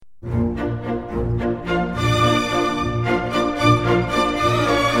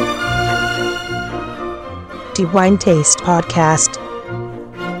the Wine Taste Podcast.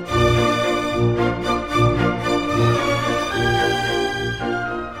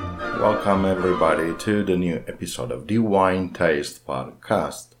 Welcome everybody to the new episode of the Wine Taste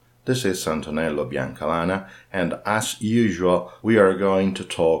Podcast. This is Antonello Biancalana, and as usual, we are going to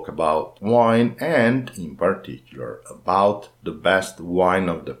talk about wine and, in particular, about the best wine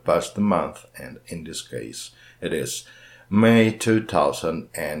of the past month, and in this case, it is May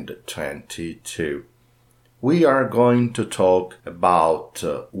 2022. We are going to talk about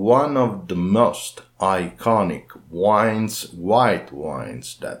one of the most iconic wines, white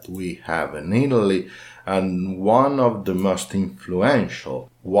wines that we have in Italy, and one of the most influential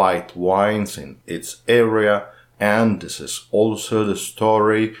white wines in its area, and this is also the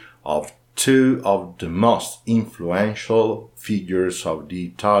story of two of the most influential figures of the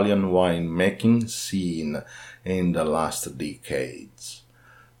Italian winemaking scene in the last decades.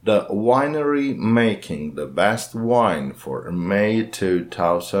 The winery making the best wine for May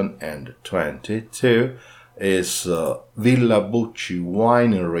 2022 is Villa Bucci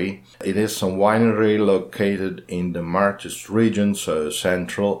Winery. It is a winery located in the Marches region, so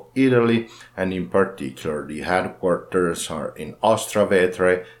central Italy, and in particular the headquarters are in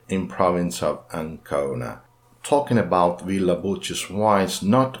Ostravetre in province of Ancona. Talking about Villa Bucci's wines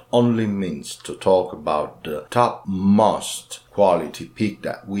not only means to talk about the topmost quality peak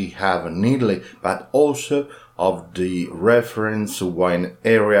that we have in Italy, but also of the reference wine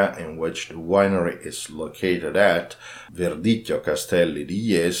area in which the winery is located at, Verdicchio Castelli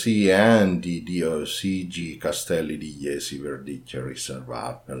di Jesi and the DOCG Castelli di Jesi Verdicchio Riserva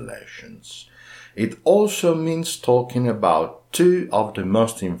appellations. It also means talking about two of the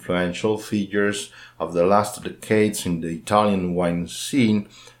most influential figures of the last decades in the Italian wine scene.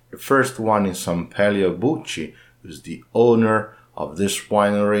 The first one is Ampelio Bucci, who is the owner of this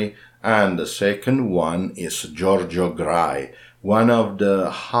winery, and the second one is Giorgio Grai, one of the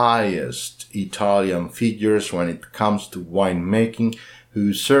highest Italian figures when it comes to winemaking,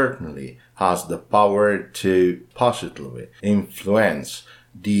 who certainly has the power to positively influence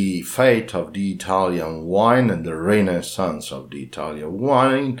the fate of the Italian wine and the renaissance of the Italian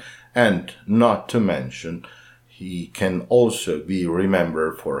wine, and not to mention, he can also be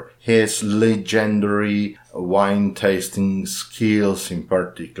remembered for his legendary wine tasting skills, in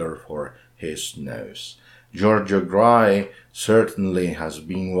particular for his nose. Giorgio Grai certainly has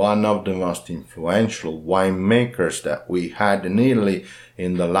been one of the most influential winemakers that we had in Italy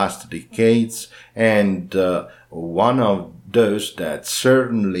in the last decades, and one of those that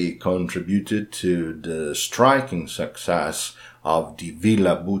certainly contributed to the striking success of the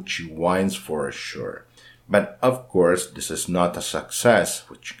Villa Bucci wines for sure. But of course, this is not a success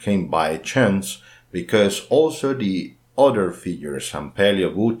which came by chance, because also the other figure, Ampelio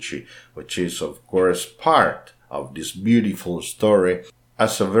Bucci, which is of course part of this beautiful story,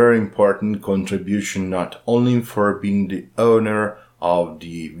 has a very important contribution not only for being the owner of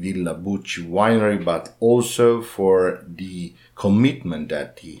the Villa Bucci winery, but also for the commitment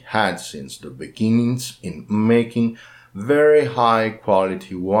that he had since the beginnings in making very high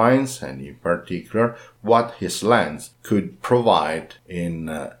quality wines, and in particular what his lands could provide in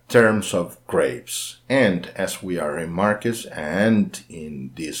terms of grapes. And as we are in Marches and in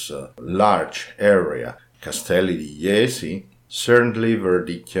this large area, Castelli di Jesi, certainly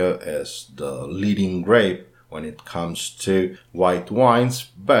Verdicchio is the leading grape when it comes to white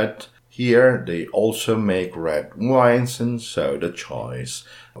wines, but here they also make red wines, and so the choice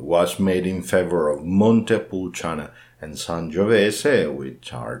was made in favor of Montepulciano and Sangiovese,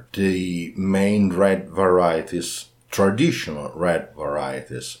 which are the main red varieties, traditional red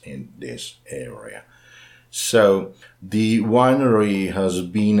varieties in this area. So the winery has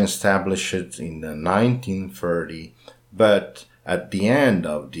been established in the 1930s, but at the end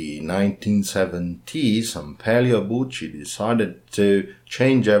of the 1970s, Ampelio Bucci decided to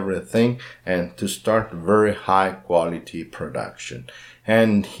change everything and to start very high quality production.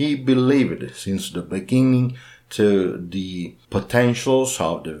 And he believed since the beginning to the potentials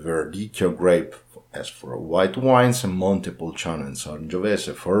of the Verdicchio grape as for white wines and Montepulciano and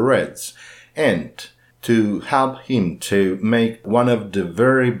Sangiovese for reds, and to help him to make one of the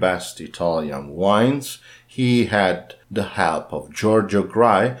very best Italian wines, he had the help of Giorgio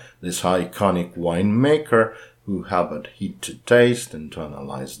Grai, this iconic winemaker, who helped him to taste and to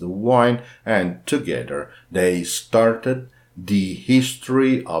analyze the wine, and together they started the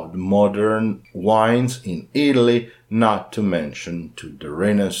history of the modern wines in Italy, not to mention to the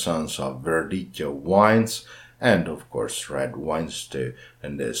renaissance of Verdicchio wines, and of course red wines too,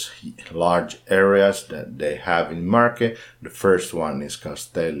 in these large areas that they have in Marche. The first one is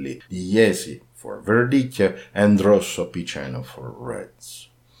Castelli di Jesi for Verdicchio and Rosso Piceno for reds.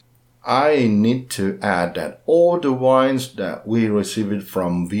 I need to add that all the wines that we received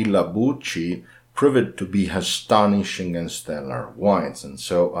from Villa Bucci proved to be astonishing and stellar wines, and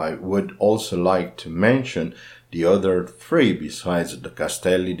so I would also like to mention the other three besides the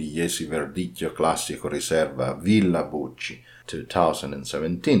Castelli di Jesi Verdicchio Classico Riserva Villa Bucci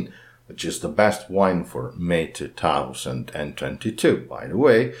 2017, which is the best wine for May 2022, by the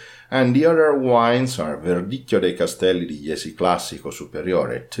way, and the other wines are Verdicchio dei Castelli di Jesi Classico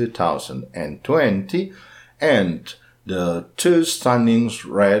Superiore 2020 and the two stunning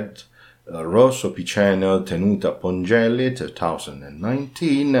red Rosso Piceno Tenuta Pongelli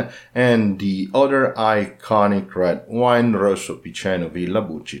 2019 and the other iconic red wine Rosso Piceno Villa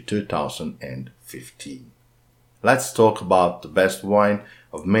Bucci 2015. Let's talk about the best wine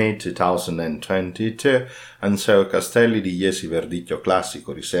of May 2022, and so Castelli di Jesi Verdicchio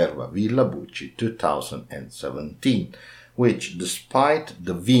Classico Riserva Villa Bucci 2017, which despite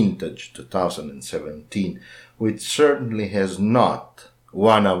the vintage 2017, which certainly has not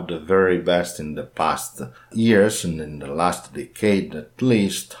one of the very best in the past years and in the last decade at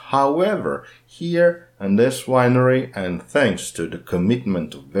least. However, here in this winery, and thanks to the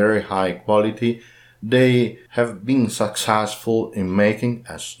commitment of very high quality, they have been successful in making,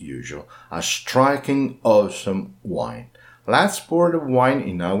 as usual, a striking, awesome wine. Let's pour the wine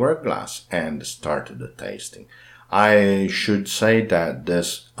in our glass and start the tasting. I should say that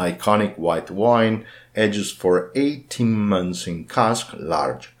this iconic white wine ages for 18 months in cask,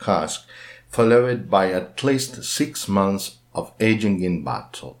 large cask, followed by at least 6 months of aging in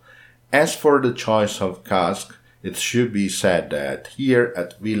bottle. As for the choice of cask, it should be said that here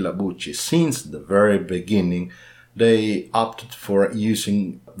at Villa Bucci, since the very beginning, they opted for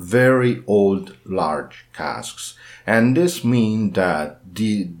using very old large casks. And this means that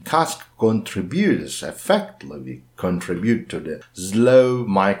the cask contributors effectively contribute to the slow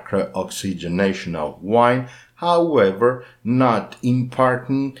micro-oxygenation of wine, however, not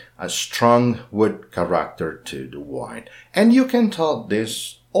imparting a strong wood character to the wine. And you can tell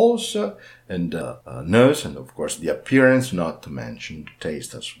this also in the nose and, of course, the appearance, not to mention the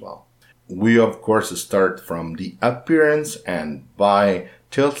taste as well. We, of course, start from the appearance, and by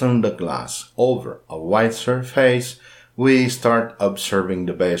tilting the glass over a white surface, we start observing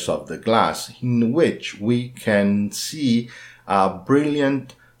the base of the glass, in which we can see a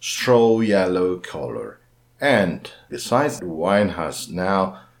brilliant straw yellow color. And besides, the wine has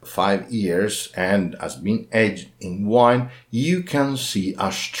now 5 years and has been aged in wine, you can see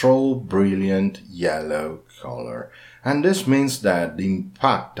a straw brilliant yellow color. And this means that the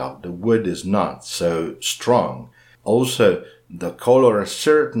impact of the wood is not so strong. Also, the color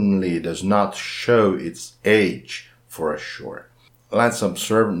certainly does not show its age for sure. Let's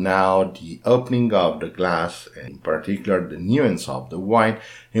observe now the opening of the glass, and in particular the nuance of the wine,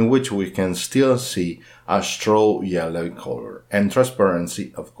 in which we can still see a straw yellow color. And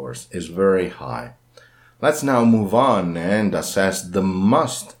transparency, of course, is very high. Let's now move on and assess the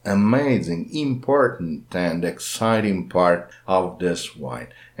most amazing, important, and exciting part of this wine.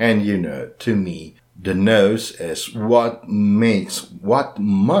 And to me, the nose is what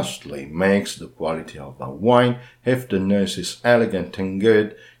mostly makes the quality of a wine. If the nose is elegant and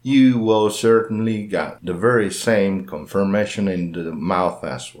good, you will certainly get the very same confirmation in the mouth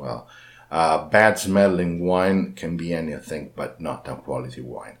as well. Bad smelling wine can be anything but not a quality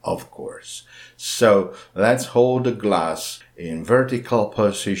wine, of course. So let's hold the glass in vertical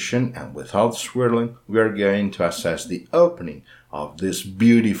position, and without swirling, we are going to assess the opening of this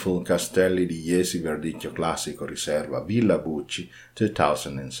beautiful Castelli di Jesi Verdicchio Classico Riserva Villa Bucci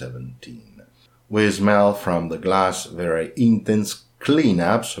 2017. We smell from the glass very intense, clean,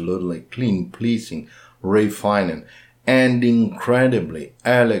 absolutely clean, pleasing, refining, and incredibly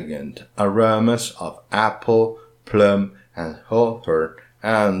elegant aromas of apple, plum, and hawthorn,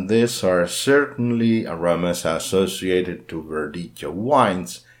 and these are certainly aromas associated to Verdicchio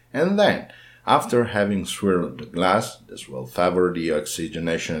wines. And then, after having swirled the glass, this will favor the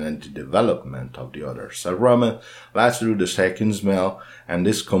oxygenation and the development of the other aroma. Let's do the second smell, and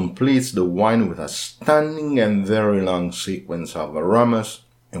this completes the wine with a stunning and very long sequence of aromas,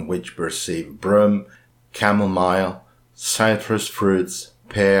 in which perceive broom, chamomile, citrus fruits,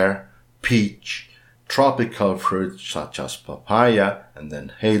 pear, peach, tropical fruits such as papaya, and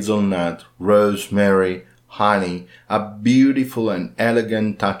then hazelnut, rosemary, honey, a beautiful and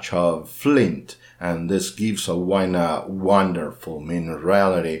elegant touch of flint, and this gives a wine a wonderful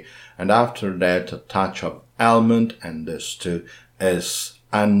minerality, and after that a touch of almond, and this too is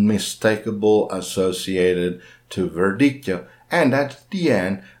unmistakable associated to Verdicchio, and at the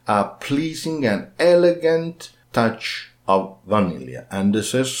end a pleasing and elegant touch of vanilla. And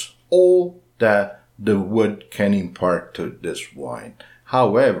this is all that the wood can impart to this wine.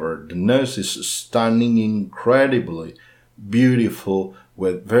 However, the nose is stunning, incredibly beautiful,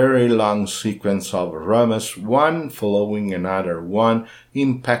 with very long sequence of aromas, one following another one,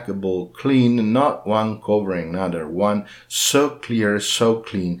 impeccable, clean, not one covering another one, so clear, so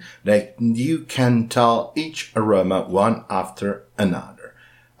clean, that you can tell each aroma one after another.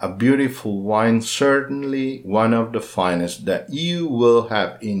 A beautiful wine, certainly one of the finest that you will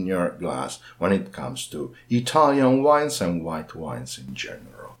have in your glass when it comes to Italian wines and white wines in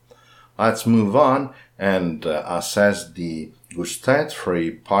general. Let's move on and assess the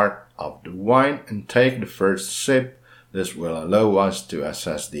gustatory part of the wine and take the first sip. This will allow us to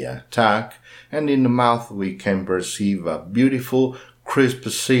assess the attack, and in the mouth we can perceive a beautiful crisp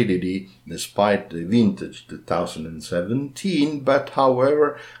acidity despite the vintage 2017, but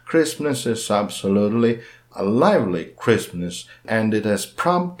however, crispness is absolutely a lively crispness, and it is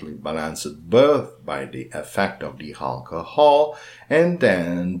promptly balanced both by the effect of the alcohol and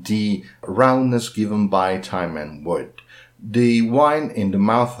then the roundness given by time and wood. The wine in the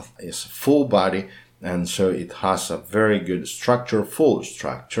mouth is full body, and so it has a very good structure, full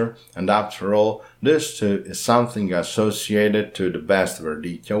structure, and after all, this too is something associated to the best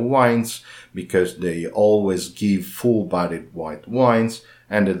Verdicchio wines, because they always give full-bodied white wines,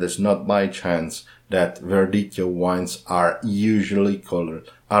 and it is not by chance that Verdicchio wines are usually colored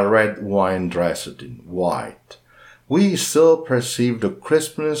a red wine dressed in white. We still perceive the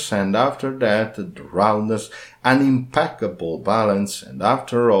crispness, and after that the roundness, an impeccable balance, and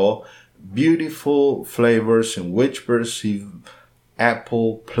after all, beautiful flavors in which perceive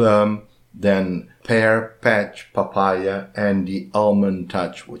apple, plum, then pear, peach, papaya, and the almond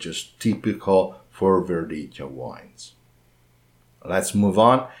touch, which is typical for Verdicchio wines. Let's move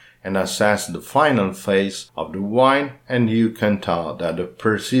on and assess the final phase of the wine, and you can tell that the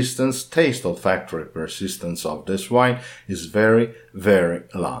persistence, taste olfactory persistence of this wine is very, very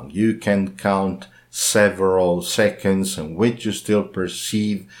long. You can count several seconds in which you still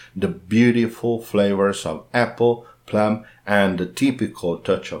perceive the beautiful flavors of apple, plum, and the typical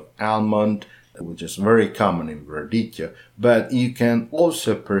touch of almond, which is very common in Verdicchio, but you can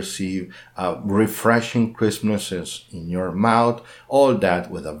also perceive refreshing crispnesses in your mouth, all that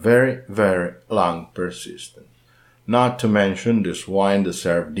with a very, very long persistence. Not to mention, this wine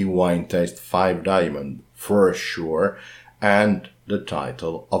deserves the Wine Taste 5 Diamond for sure, and the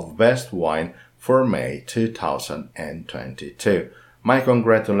title of Best Wine for May 2022. My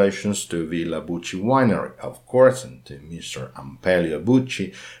congratulations to Villa Bucci Winery, of course, and to Mr. Ampelio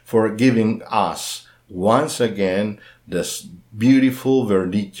Bucci for giving us once again this beautiful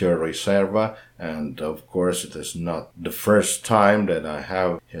Verdicchio Riserva, and of course it is not the first time that I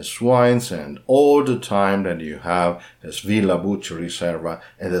have his wines, and all the time that you have his Villa Bucci Riserva,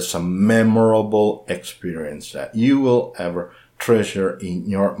 it is a memorable experience that you will ever treasure in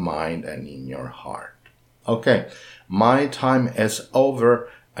your mind and in your heart. Okay, my time is over,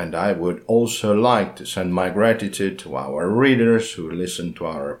 and I would also like to send my gratitude to our readers who listen to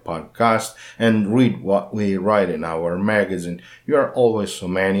our podcast and read what we write in our magazine. You are always so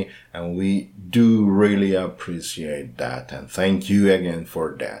many, and we do really appreciate that, and thank you again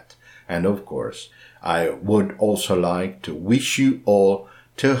for that. And of course, I would also like to wish you all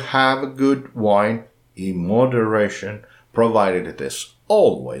to have a good wine in moderation, provided it is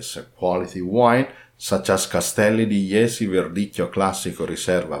always a quality wine, such as Castelli di Jesi Verdicchio Classico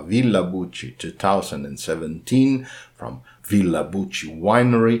Riserva Villa Bucci 2017 from Villa Bucci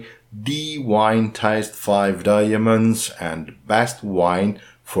Winery, the Wine Taste 5 Diamonds, and Best Wine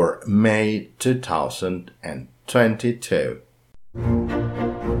for May 2022.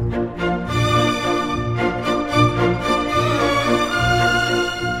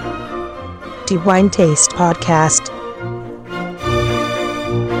 The Wine Taste Podcast.